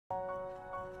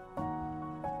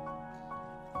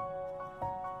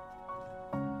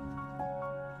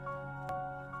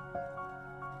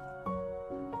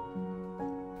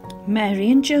Mary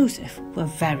and Joseph were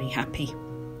very happy.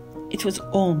 It was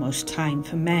almost time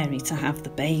for Mary to have the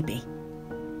baby.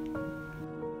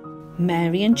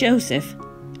 Mary and Joseph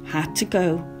had to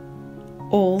go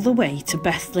all the way to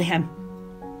Bethlehem,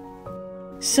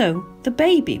 so the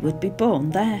baby would be born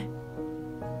there.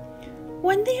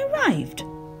 When they arrived,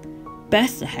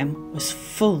 Bethlehem was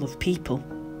full of people.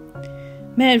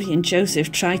 Mary and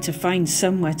Joseph tried to find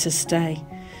somewhere to stay,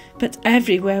 but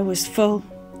everywhere was full.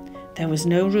 There was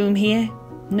no room here,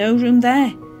 no room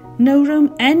there, no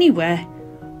room anywhere.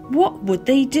 What would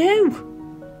they do?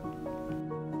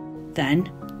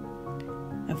 Then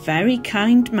a very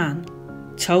kind man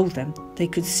told them they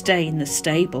could stay in the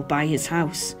stable by his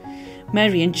house.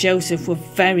 Mary and Joseph were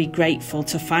very grateful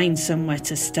to find somewhere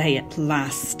to stay at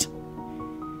last.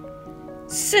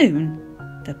 Soon,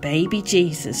 the baby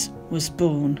Jesus was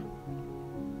born.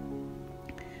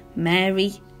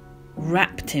 Mary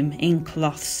wrapped him in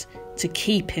cloths to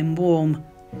keep him warm,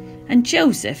 and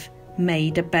Joseph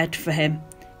made a bed for him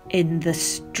in the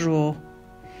straw.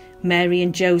 Mary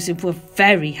and Joseph were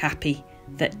very happy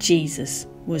that Jesus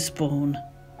was born.